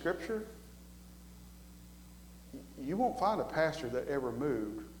look in Scripture, you won't find a pastor that ever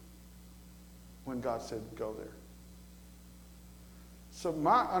moved when God said go there. So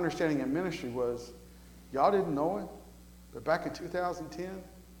my understanding in ministry was, y'all didn't know it, but back in 2010,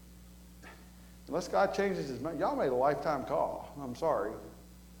 unless God changes his mind, y'all made a lifetime call. I'm sorry.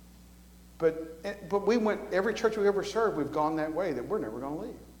 But we went, every church we ever served, we've gone that way, that we're never going to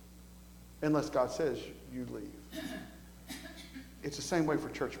leave. Unless God says you leave. It's the same way for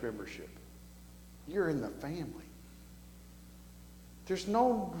church membership. You're in the family. There's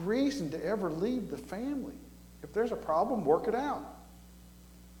no reason to ever leave the family. If there's a problem, work it out.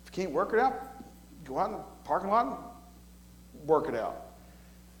 If you can't work it out, go out in the parking lot and work it out.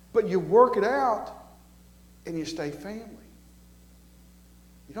 But you work it out and you stay family.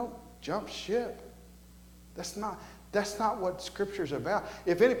 You don't jump ship. That's not what Scripture's about.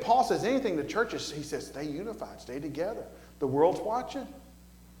 Paul says anything to churches, he says, stay unified, stay together. The world's watching.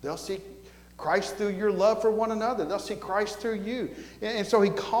 They'll see Christ through your love for one another. They'll see Christ through you. And so he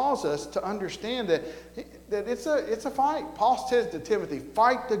calls us to understand that it's a fight. Paul says to Timothy,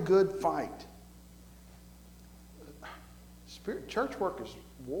 fight the good fight. Church work is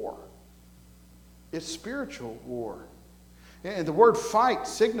war. It's spiritual war. And the word fight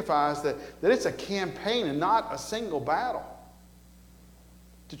signifies that it's a campaign and not a single battle.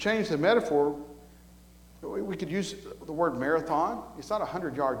 To change the metaphor, we could use the word marathon. It's not a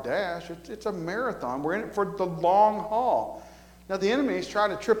 100-yard dash. It's a marathon. We're in it for the long haul. Now, the enemy is trying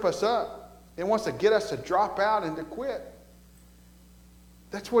to trip us up and wants to get us to drop out and to quit.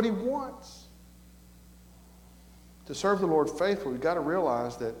 That's what he wants. To serve the Lord faithfully, we've got to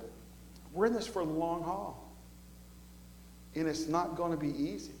realize that we're in this for the long haul. And it's not going to be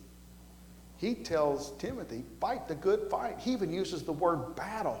easy. He tells Timothy, fight the good fight. He even uses the word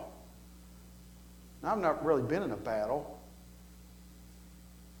battle. Now, I've not really been in a battle.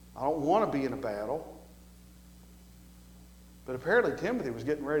 I don't want to be in a battle. But apparently Timothy was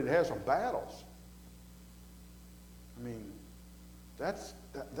getting ready to have some battles. I mean, that's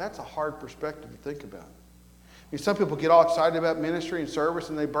a hard perspective to think about. I mean, some people get all excited about ministry and service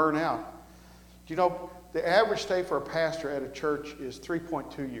and they burn out. You know, the average stay for a pastor at a church is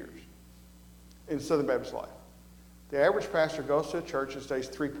 3.2 years in Southern Baptist life. The average pastor goes to a church and stays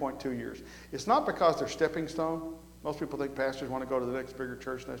 3.2 years. It's not because they're stepping stone. Most people think pastors want to go to the next bigger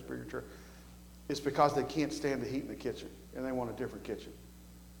church, next bigger church. It's because they can't stand the heat in the kitchen and they want a different kitchen.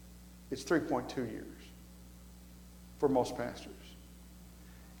 It's 3.2 years for most pastors.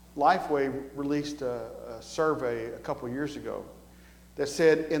 Lifeway released a survey a couple of years ago that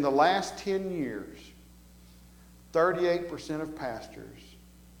said in the last 10 years, 38% of pastors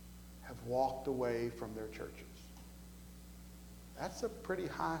have walked away from their churches. That's a pretty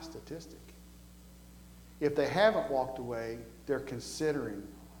high statistic. If they haven't walked away, they're considering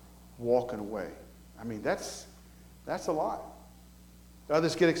walking away. I mean, that's a lot.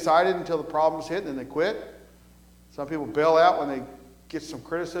 Others get excited until the problems hit and then they quit. Some people bail out when they get some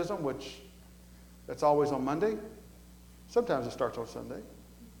criticism, which that's always on Monday. Sometimes it starts on Sunday,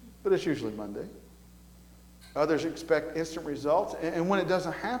 but it's usually Monday. Others expect instant results, and when it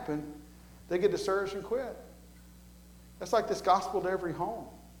doesn't happen, they get discouraged and quit. That's like this gospel to every home.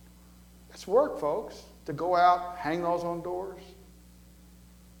 It's work, folks, to go out, hang those on doors.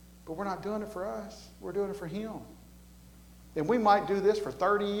 But we're not doing it for us. We're doing it for Him. And we might do this for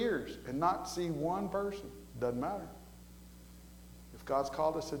 30 years and not see one person. Doesn't matter. If God's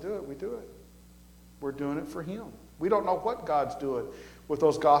called us to do it, we do it. We're doing it for Him. We don't know what God's doing with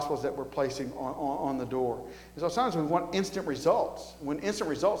those gospels that we're placing on the door. And so sometimes we want instant results. When instant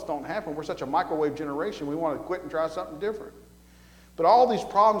results don't happen, we're such a microwave generation, we want to quit and try something different. But all these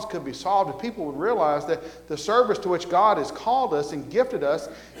problems could be solved if people would realize that the service to which God has called us and gifted us,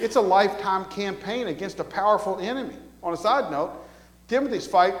 it's a lifetime campaign against a powerful enemy. On a side note, Timothy's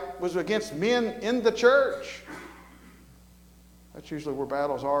fight was against men in the church. That's usually where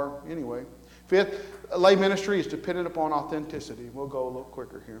battles are anyway. Fifth, lay ministry is dependent upon authenticity. We'll go a little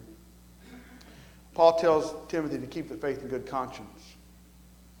quicker here. Paul tells Timothy to keep the faith and good conscience.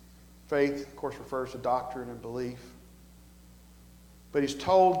 Faith, of course, refers to doctrine and belief. But he's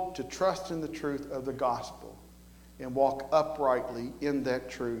told to trust in the truth of the gospel and walk uprightly in that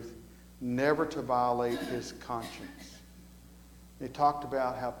truth, never to violate his conscience. They talked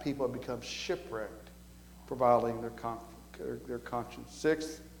about how people have become shipwrecked for violating their conscience.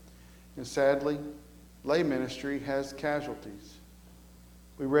 Sixth, and sadly, lay ministry has casualties.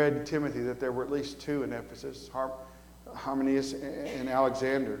 We read in Timothy that there were at least two in Ephesus, Hymenaeus and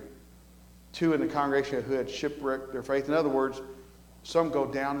Alexander, two in the congregation who had shipwrecked their faith. In other words, some go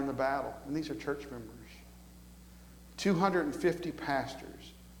down in the battle, and these are church members. 250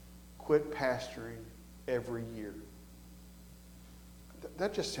 pastors quit pastoring every year.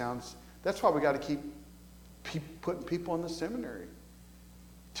 That just sounds, that's why we got to keep putting people in the seminary.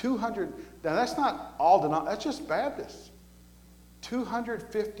 200, now that's not all that's just Baptists.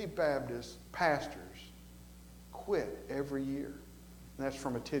 250 Baptist pastors quit every year. And that's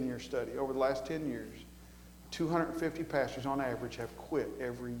from a 10-year study. Over the last 10 years, 250 pastors on average have quit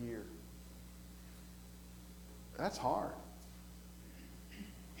every year. That's hard.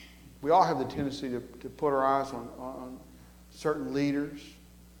 We all have the tendency to put our eyes on certain leaders,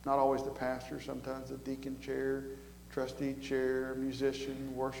 not always the pastor, sometimes the deacon chair, trustee chair,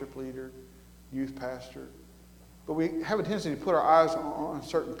 musician, worship leader, youth pastor. But we have a tendency to put our eyes on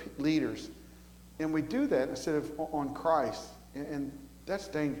certain leaders. And we do that instead of on Christ. And that's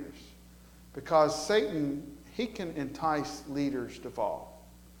dangerous. Because Satan, he can entice leaders to fall.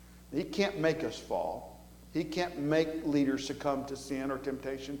 He can't make us fall. He can't make leaders succumb to sin or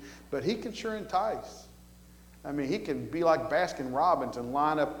temptation. But he can sure entice. I mean, he can be like Baskin Robbins and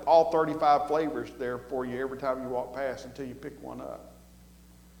line up all 35 flavors there for you every time you walk past until you pick one up.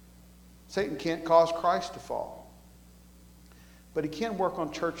 Satan can't cause Christ to fall. But he can work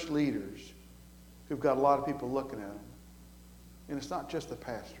on church leaders who've got a lot of people looking at them. And it's not just the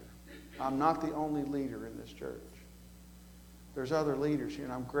pastor. I'm not the only leader in this church. There's other leaders here,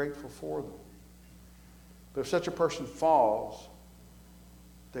 and I'm grateful for them. But if such a person falls,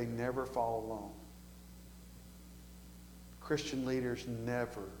 they never fall alone. Christian leaders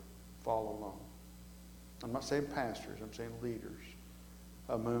never fall alone. I'm not saying pastors, I'm saying leaders.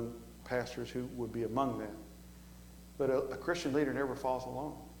 Among pastors who would be among them. But a Christian leader never falls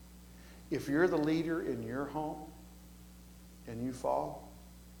alone. If you're the leader in your home and you fall,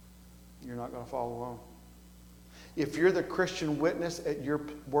 you're not going to fall alone. If you're the Christian witness at your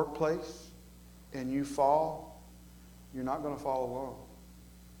workplace and you fall, you're not going to fall alone.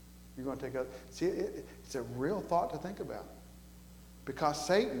 You're going to take see, it's a real thought to think about. Because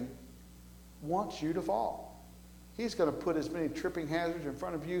Satan wants you to fall. He's going to put as many tripping hazards in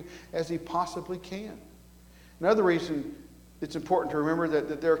front of you as he possibly can. Another reason it's important to remember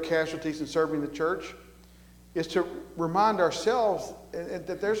that there are casualties in serving the church is to remind ourselves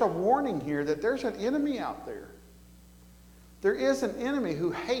that there's a warning here, that there's an enemy out there. There is an enemy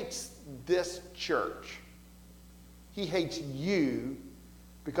who hates this church. He hates you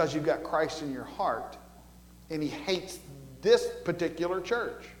because you've got Christ in your heart, and he hates this particular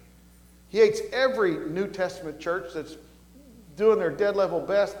church. He hates every New Testament church that's doing their dead level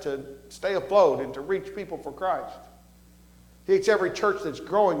best to stay afloat and to reach people for Christ. He hates every church that's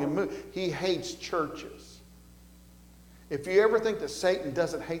growing and moving. He hates churches. If you ever think that Satan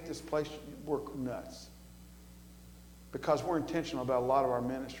doesn't hate this place, we're nuts. Because we're intentional about a lot of our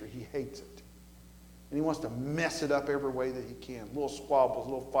ministry. He hates it. And he wants to mess it up every way that he can. Little squabbles,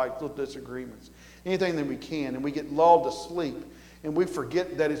 little fights, little disagreements. Anything that we can. And we get lulled to sleep. And we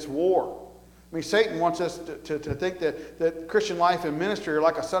forget that it's war. I mean, Satan wants us to think that Christian life and ministry are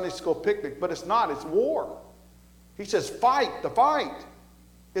like a Sunday school picnic. But it's not. It's war. He says, fight the fight.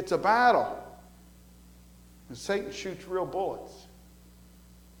 It's a battle. And Satan shoots real bullets.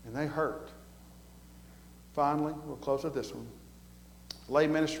 And they hurt. Finally, we'll close with this one. Lay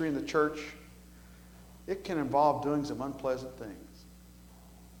ministry in the church, it can involve doing some unpleasant things.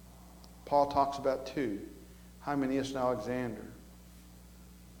 Paul talks about two, Hymenaeus and Alexander.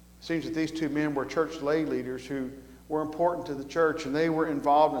 It seems that these two men were church lay leaders who were important to the church, and they were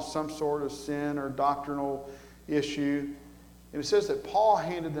involved in some sort of sin or doctrinal issue. And it says that Paul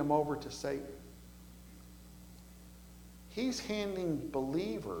handed them over to Satan. He's handing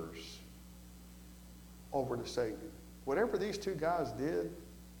believers over to Satan. Whatever these two guys did,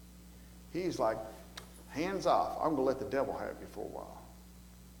 he's like, hands off. I'm going to let the devil have you for a while.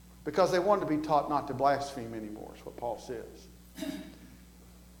 Because they wanted to be taught not to blaspheme anymore, is what Paul says.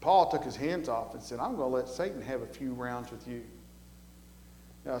 Paul took his hands off and said, I'm going to let Satan have a few rounds with you.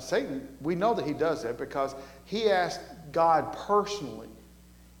 Now, Satan, we know that he does that because he asked God personally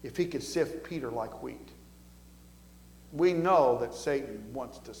if he could sift Peter like wheat. We know that Satan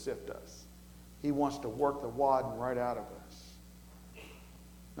wants to sift us. He wants to work the wadding right out of us.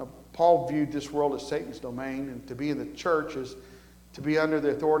 Now, Paul viewed this world as Satan's domain, and to be in the church is to be under the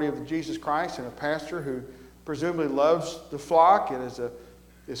authority of Jesus Christ and a pastor who presumably loves the flock and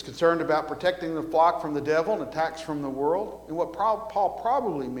is concerned about protecting the flock from the devil and attacks from the world. And what Paul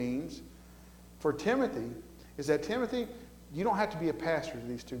probably means for Timothy is that, Timothy, you don't have to be a pastor to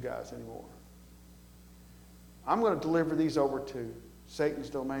these two guys anymore. I'm going to deliver these over to Satan's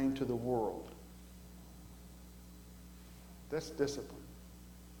domain, to the world. That's discipline.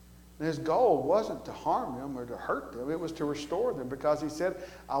 And his goal wasn't to harm them or to hurt them. It was to restore them, because he said,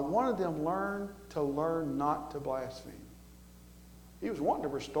 I wanted them to learn not to blaspheme. He was wanting to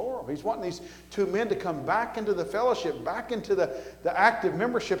restore them. He's wanting these two men to come back into the fellowship, back into the active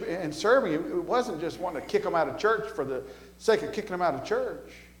membership and serving. It wasn't just wanting to kick them out of church for the sake of kicking them out of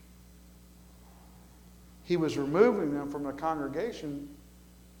church. He was removing them from the congregation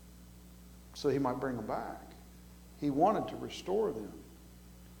so he might bring them back. He wanted to restore them.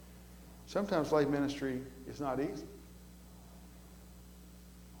 Sometimes lay ministry is not easy.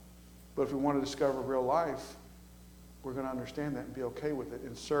 But if we want to discover real life, we're going to understand that and be okay with it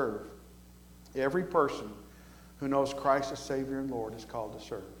and serve. Every person who knows Christ as Savior and Lord is called to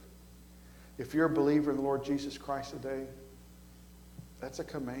serve. If you're a believer in the Lord Jesus Christ today, that's a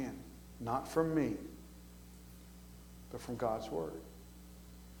command, not from me, but from God's Word.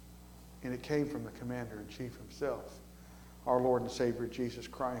 And it came from the Commander-in-Chief himself, our Lord and Savior Jesus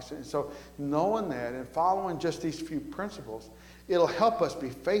Christ. And so knowing that and following just these few principles, it'll help us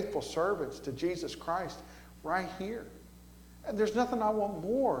be faithful servants to Jesus Christ right here. And there's nothing I want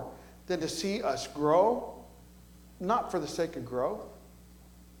more than to see us grow, not for the sake of growth,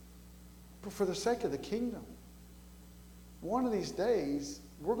 but for the sake of the kingdom. One of these days,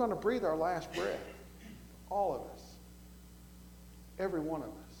 we're going to breathe our last breath. All of us. Every one of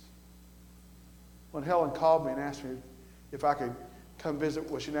us. When Helen called me and asked me if I could come visit,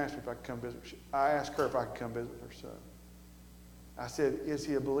 well, she didn't ask me if I could come visit. I asked her if I could come visit her son. I said, is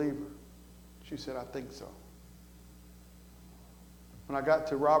he a believer? She said, I think so. When I got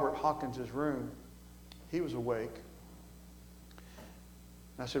to Robert Hawkins' room, he was awake.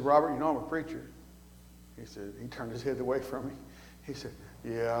 And I said, Robert, you know I'm a preacher. He said, he turned his head away from me. He said,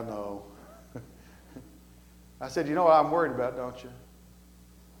 yeah, I know. I said, you know what I'm worried about, don't you?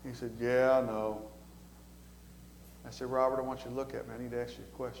 He said, yeah, I know. I said, Robert, I want you to look at me. I need to ask you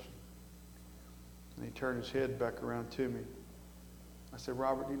a question. And he turned his head back around to me. I said,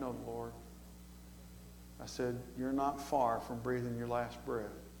 Robert, do you know the Lord? I said, you're not far from breathing your last breath.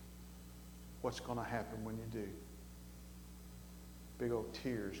 What's going to happen when you do? Big old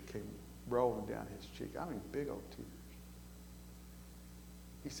tears came rolling down his cheek. I mean, big old tears.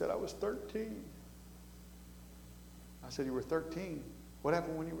 He said, I was 13. I said, you were 13? What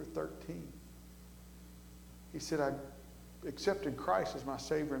happened when you were 13? He said, I accepted Christ as my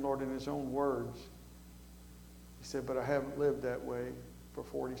Savior and Lord in his own words. He said, but I haven't lived that way for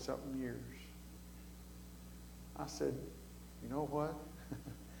 40-something years. I said, you know what?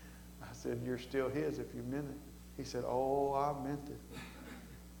 I said, you're still his if you meant it. He said, oh, I meant it.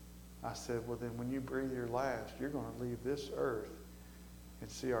 I said, well, then when you breathe your last, you're going to leave this earth and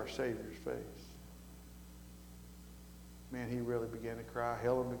see our Savior's face. Man, he really began to cry.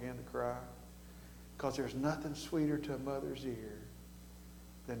 Helen began to cry. Because there's nothing sweeter to a mother's ear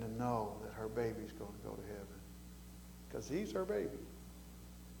than to know that her baby's going to go to heaven. Because he's her baby.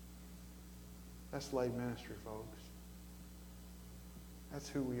 That's lay ministry, folks. That's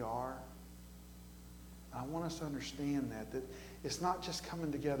who we are. I want us to understand that it's not just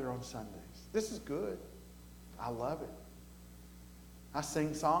coming together on Sundays. This is good. I love it. I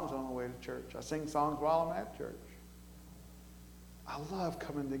sing songs on the way to church. I sing songs while I'm at church. I love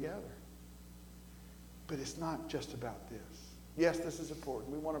coming together. But it's not just about this. Yes, this is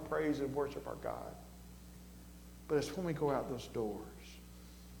important. We want to praise and worship our God. But it's when we go out those doors.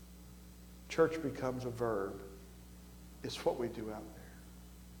 Church becomes a verb. It's what we do out there.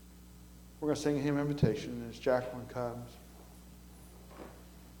 We're going to sing a hymn invitation, and as Jacqueline comes,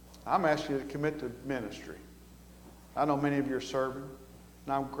 I'm asking you to commit to ministry. I know many of you are serving,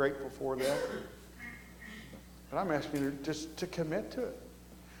 and I'm grateful for that. But I'm asking you just to commit to it.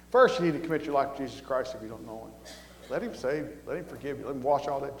 First, you need to commit your life to Jesus Christ if you don't know him. Let him save you. Let him forgive you. Let him wash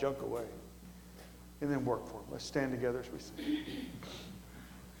all that junk away. And then work for him. Let's stand together as we sing.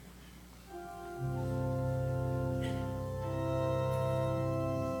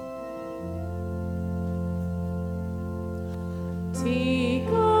 Take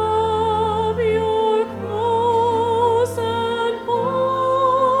up your cross and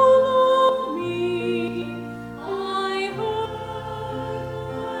follow me. I heard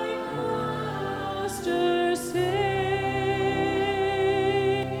my Master say,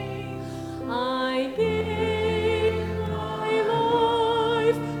 I gave my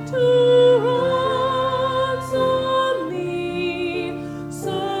life to ransom thee.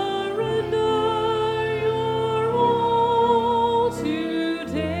 Surrender your all to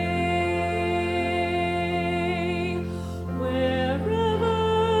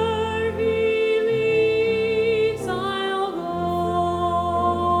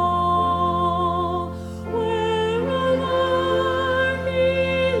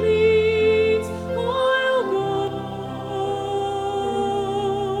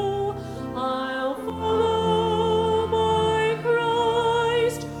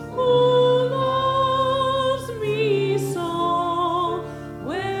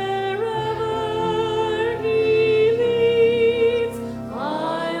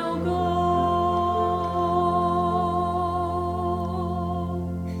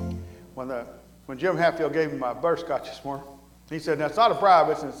when Jim Hatfield gave me my butterscotch this morning, he said, "That's not a bribe,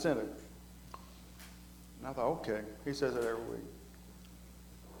 it's an incentive." And I thought, okay. He says it every week.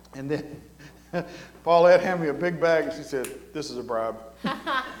 And then Paulette handed me a big bag, and she said, "This is a bribe."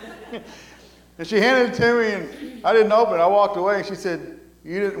 And she handed it to me, and I didn't open it. I walked away, and she said,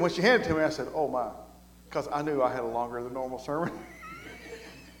 "You didn't." When she handed it to me, I said, "Oh my," because I knew I had a longer than normal sermon.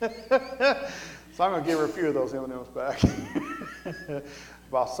 So I'm going to give her a few of those M&Ms back.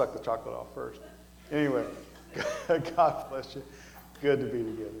 But I'll suck the chocolate off first. Anyway, God bless you. Good to be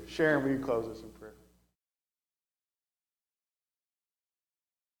together. Sharon, will you close us in prayer?